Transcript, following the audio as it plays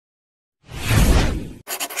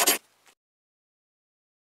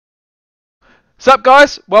Sup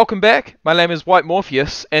guys, welcome back. My name is White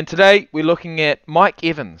Morpheus and today we're looking at Mike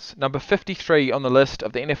Evans, number 53 on the list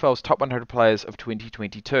of the NFL's top 100 players of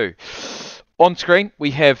 2022. On screen we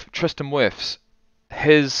have Tristan Wirfs,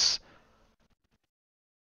 his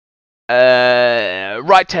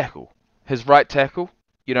right tackle.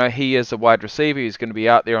 You know, he is a wide receiver, he's going to be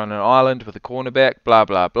out there on an island with a cornerback, blah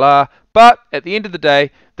blah blah. But at the end of the day,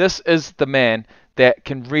 this is the man that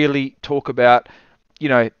can really talk about, you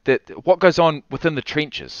know, what goes on within the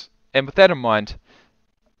trenches. And with that in mind,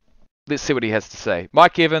 let's see what he has to say.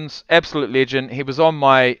 Mike Evans, absolute legend. He was on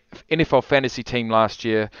my NFL fantasy team last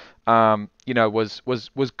year. You know,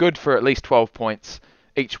 was good for at least 12 points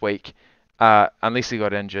each week, unless he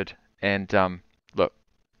got injured. And look,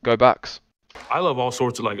 go Bucks. I love all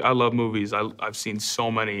sorts of, I love movies. I've seen so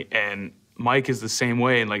many, and Mike is the same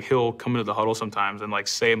way. And he'll come into the huddle sometimes and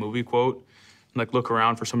say a movie quote, and look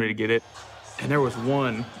around for somebody to get it. And there was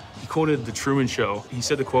one, he quoted The Truman Show. He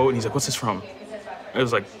said the quote, and he's like, "What's this from?" It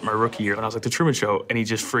was my rookie year, and I was like, "The Truman Show," and he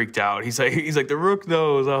just freaked out. He's like, "The Rook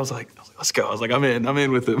knows." I was like, "Let's go." I was like, I'm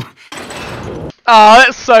in with him. Oh,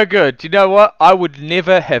 that's so good. Do you know what? I would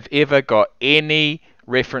never have ever got any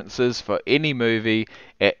references for any movie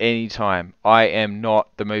at any time. I am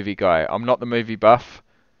not the movie guy. I'm not the movie buff,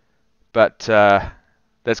 but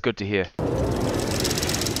that's good to hear.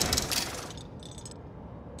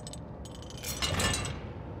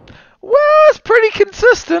 Well, it's pretty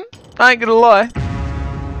consistent. I ain't gonna lie.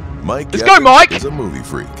 Let's go, Mike! Is a movie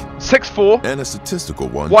freak. 6'4", and a statistical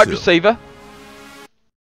one, wide too. receiver.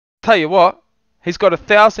 Tell you what, he's got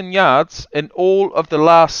 1,000 yards in all of the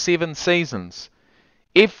last 7 seasons.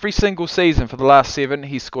 Every single season for the last 7,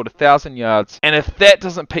 he's scored 1,000 yards. And if that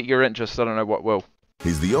doesn't pique your interest, I don't know what will.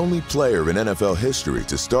 He's the only player in NFL history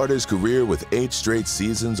to start his career with 8 straight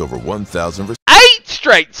seasons over 1,000 8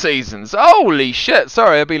 straight seasons! Holy shit!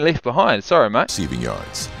 Sorry, I've been left behind. Sorry, mate. receiving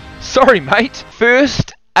yards. Sorry, mate.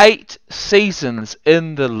 First 8 seasons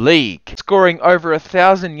in the league, scoring over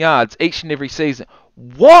 1,000 yards each and every season.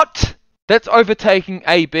 What? That's overtaking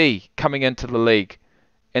AB coming into the league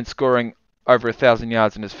and scoring over 1,000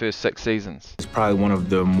 yards in his first 6 seasons. He's probably one of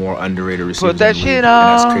the more underrated receivers Put that in the league, shit and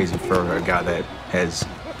on. that's crazy for a guy that has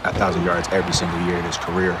 1,000 yards every single year in his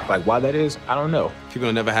career. Why that is, I don't know. People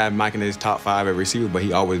have never had Mike in his top 5 at receiver, but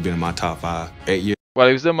he always been in my top 5. 8 years Well,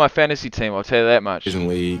 he was in my fantasy team, I'll tell you that much. in the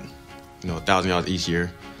league, 1,000 yards each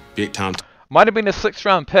year. Big time Might have been a 6th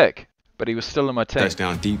round pick, but he was still in my team.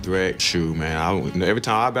 touchdown, deep threat. Shoot, man. Every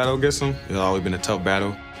time I battle against him, it's always been a tough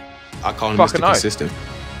battle. I call him Fucking Mr. oath. Consistent.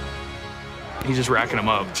 He's just racking them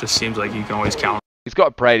up. Just seems like you can always count. He's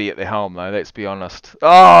got Brady at the helm, though, let's be honest.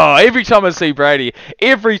 Oh, every time I see Brady,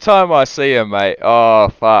 every time I see him, mate. Oh,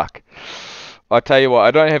 fuck. I tell you what,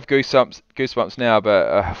 I don't have goosebumps now,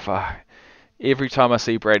 but fuck. Every time I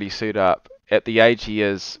see Brady suit up, at the age he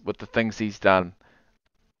is, with the things he's done,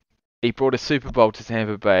 he brought a Super Bowl to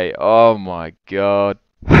Tampa Bay. Oh, my God.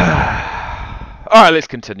 All right, let's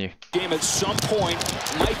continue. Game at some point,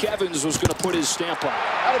 Mike Evans was going to put his stamp on it.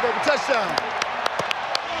 Atta baby, touchdown.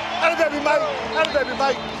 Atta baby, Mike. Atta baby,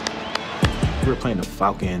 Mike. We were playing the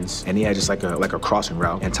Falcons, and he had just like a crossing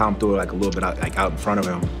route, and Tom threw it a little bit out in front of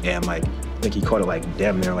him, and I think he caught it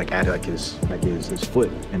damn near at his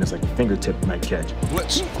foot, and it's a fingertip catch.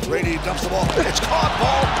 Blitz. Brady dumps the ball. It's caught,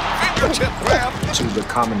 ball. Fingertip grab. To the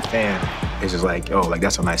common fan, it's just oh,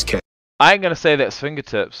 that's a nice catch. I ain't going to say that's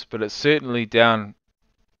fingertips, but it's certainly down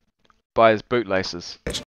by his bootlaces.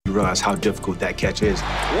 You realize how difficult that catch is.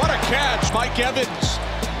 What a catch, Mike Evans,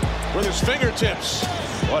 with his fingertips.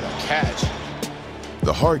 What a catch.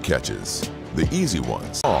 The hard catches, the easy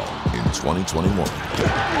ones, all in 2021. All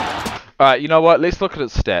right, you know what? Let's look at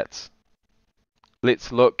his stats.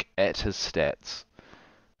 Let's look at his stats.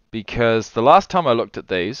 Because the last time I looked at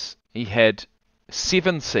these, he had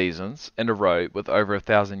 7 seasons in a row with over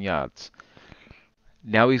 1,000 yards.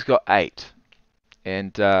 Now he's got 8.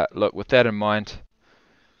 And look, with that in mind,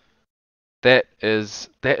 that is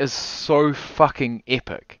so fucking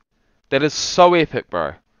epic. That is so epic,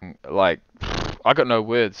 bro. I got no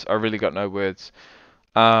words. I really got no words.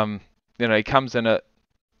 You know, he comes in at,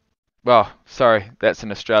 well, sorry, that's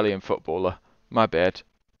an Australian footballer. My bad.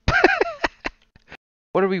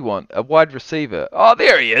 What do we want? A wide receiver. Oh,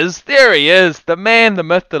 there he is. There he is. The man, the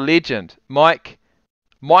myth, the legend.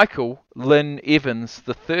 Michael Lynn Evans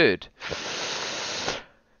III.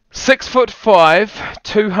 6'5",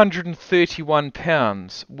 231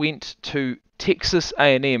 pounds. Went to Texas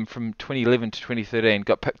A&M from 2011 to 2013.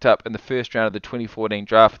 Got picked up in the first round of the 2014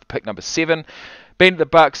 draft, pick number 7. Been at the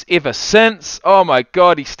Bucks ever since. Oh my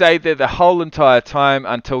God, he stayed there the whole entire time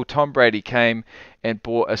until Tom Brady came and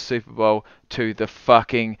brought a Super Bowl to the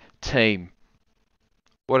fucking team.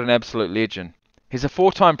 What an absolute legend. He's a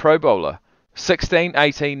 4-time Pro Bowler. 16,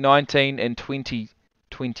 18, 19, and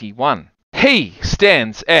 2021. He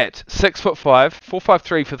stands at 6'5",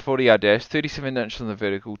 4.53 for the 40-yard dash, 37 inches on the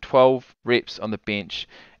vertical, 12 reps on the bench,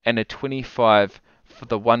 and a 25 for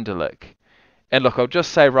the Wonderlick. And look, I'll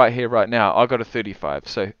just say right here, right now, I got a 35.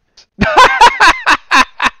 So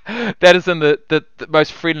that is in the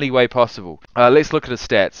most friendly way possible. Let's look at his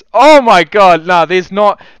stats. Oh my God, no,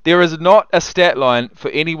 there is not a stat line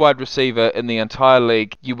for any wide receiver in the entire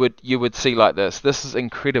league you would see like this. This is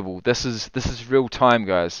incredible. This is real time,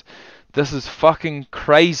 guys. This is fucking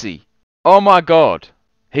crazy. Oh my God.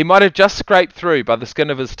 He might have just scraped through by the skin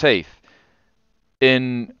of his teeth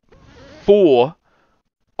in 4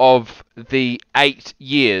 of the 8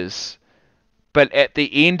 years. But at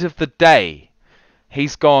the end of the day,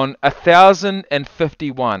 he's gone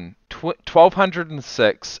 1,051,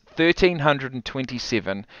 1,206,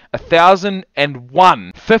 1,327,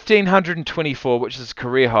 1,001, 1,524, which is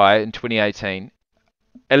career high in 2018,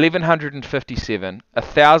 1,157,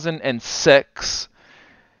 1,006,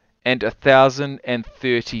 and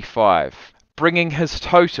 1,035, bringing his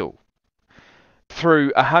total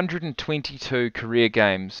through 122 career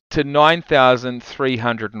games to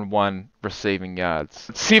 9,301 receiving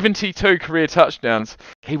yards, 72 career touchdowns.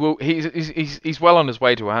 He's well on his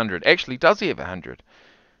way to 100. Actually, does he have 100?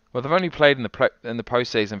 Well, they've only played in the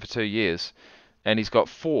postseason for 2 years, and he's got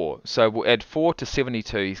 4. So we'll add 4 to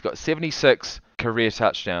 72. He's got 76 career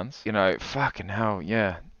touchdowns. You know, fucking hell,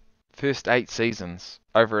 yeah. First 8 seasons,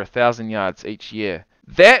 over 1,000 yards each year.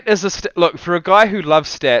 That is a look, for a guy who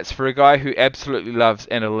loves stats, for a guy who absolutely loves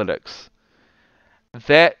analytics.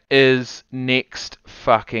 That is next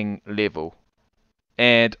fucking level.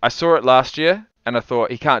 And I saw it last year, and I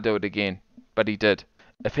thought he can't do it again, but he did.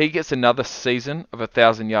 If he gets another season of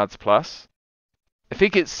 1,000 yards plus, if he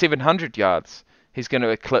gets 700 yards, he's going to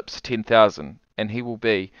eclipse 10,000, and he will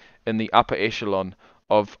be in the upper echelon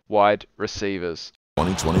of wide receivers.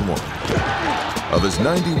 2021. Of his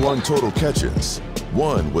 91 total catches,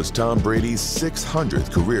 1 was Tom Brady's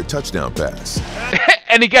 600th career touchdown pass.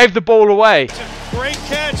 And he gave the ball away. It's a great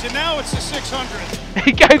catch, and now it's the 600.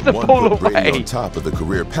 He gave the 1 ball put Brady away. on top of the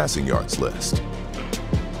career passing yards list.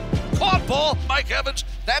 Caught ball, Mike Evans.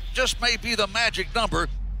 That just may be the magic number.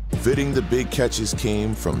 Fitting the big catches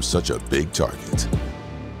came from such a big target.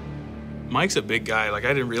 Mike's a big guy. Like,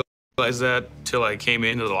 I didn't realize that till I came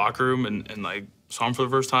into the locker room and like saw him for the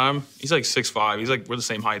first time. He's like 6'5". He's like, we're the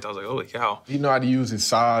same height. I was like, holy cow. He know how to use his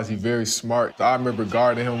size. He's very smart. I remember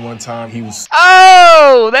guarding him one time. He was...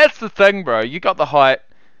 Oh, that's the thing, bro. You got the height.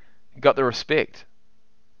 You got the respect.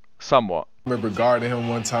 Somewhat. I remember guarding him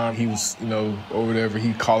one time. He was, you know, or whatever.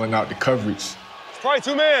 He calling out the coverage. It's probably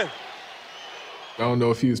 2 men. I don't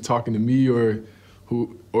know if he was talking to me or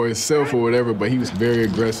himself or whatever, but he was very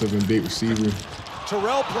aggressive and big receiver.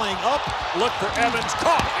 Terrell playing up. Look for Evans.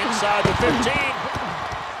 Caught inside the 15.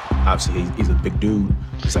 Obviously, he's a big dude.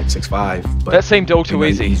 He's like 6'5". But that seemed all too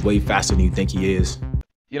easy. He's way faster than you think he is.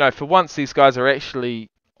 You know, for once, these guys are actually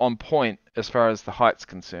on point as far as the height's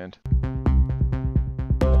concerned.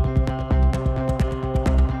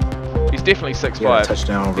 He's definitely 6'5". Yeah,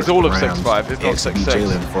 touchdown. He's all of 6'5". He's not 6'6".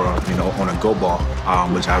 Jalen for on a go ball,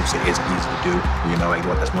 which obviously isn't easy to do. You know, like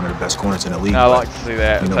that's one of the best corners in the league. I like to see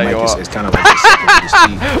that. You know, Tell you Mike what. it's kind of like the second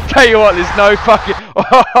speed. Tell you what, there's no fucking.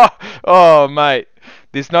 Oh, mate,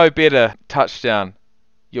 there's no better touchdown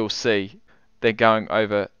you'll see than going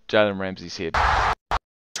over Jalen Ramsey's head.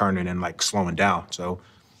 Turning and like slowing down. So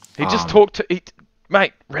he just talked to.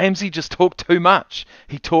 Mate, Ramsey just talked too much.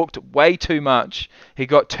 He talked way too much. He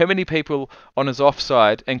got too many people on his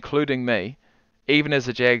offside, including me, even as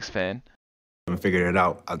a Jags fan. I haven't figured it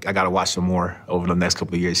out. I got to watch some more over the next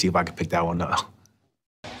couple of years, see if I can pick that one up.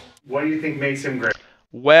 What do you think makes him great?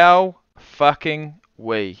 Well, fucking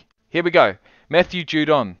we. Here we go. Matthew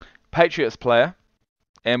Judon, Patriots player,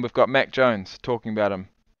 and we've got Mac Jones talking about him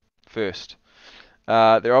first.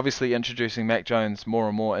 They're obviously introducing Mac Jones more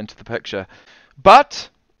and more into the picture. But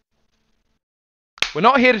we're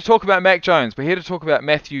not here to talk about Mac Jones. We're here to talk about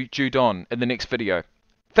Matthew Judon in the next video.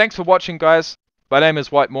 Thanks for watching, guys. My name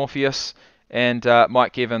is White Morpheus, and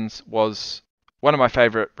Mike Evans was one of my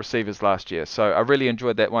favourite receivers last year. So I really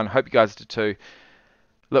enjoyed that one. Hope you guys did too.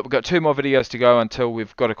 Look, we've got 2 more videos to go until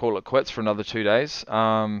we've got to call it quits for another 2 days.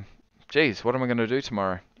 Geez, what am I going to do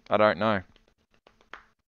tomorrow? I don't know.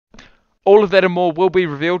 All of that and more will be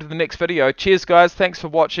revealed in the next video. Cheers, guys. Thanks for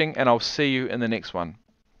watching, and I'll see you in the next one.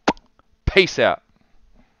 Peace out.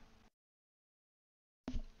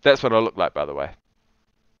 That's what I look like, by the way.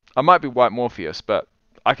 I might be White Morpheus, but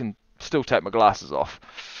I can still take my glasses off.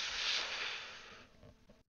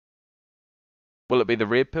 Will it be the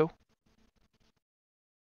red pill?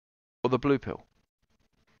 Or the blue pill?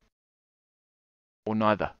 Or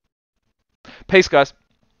neither? Peace, guys.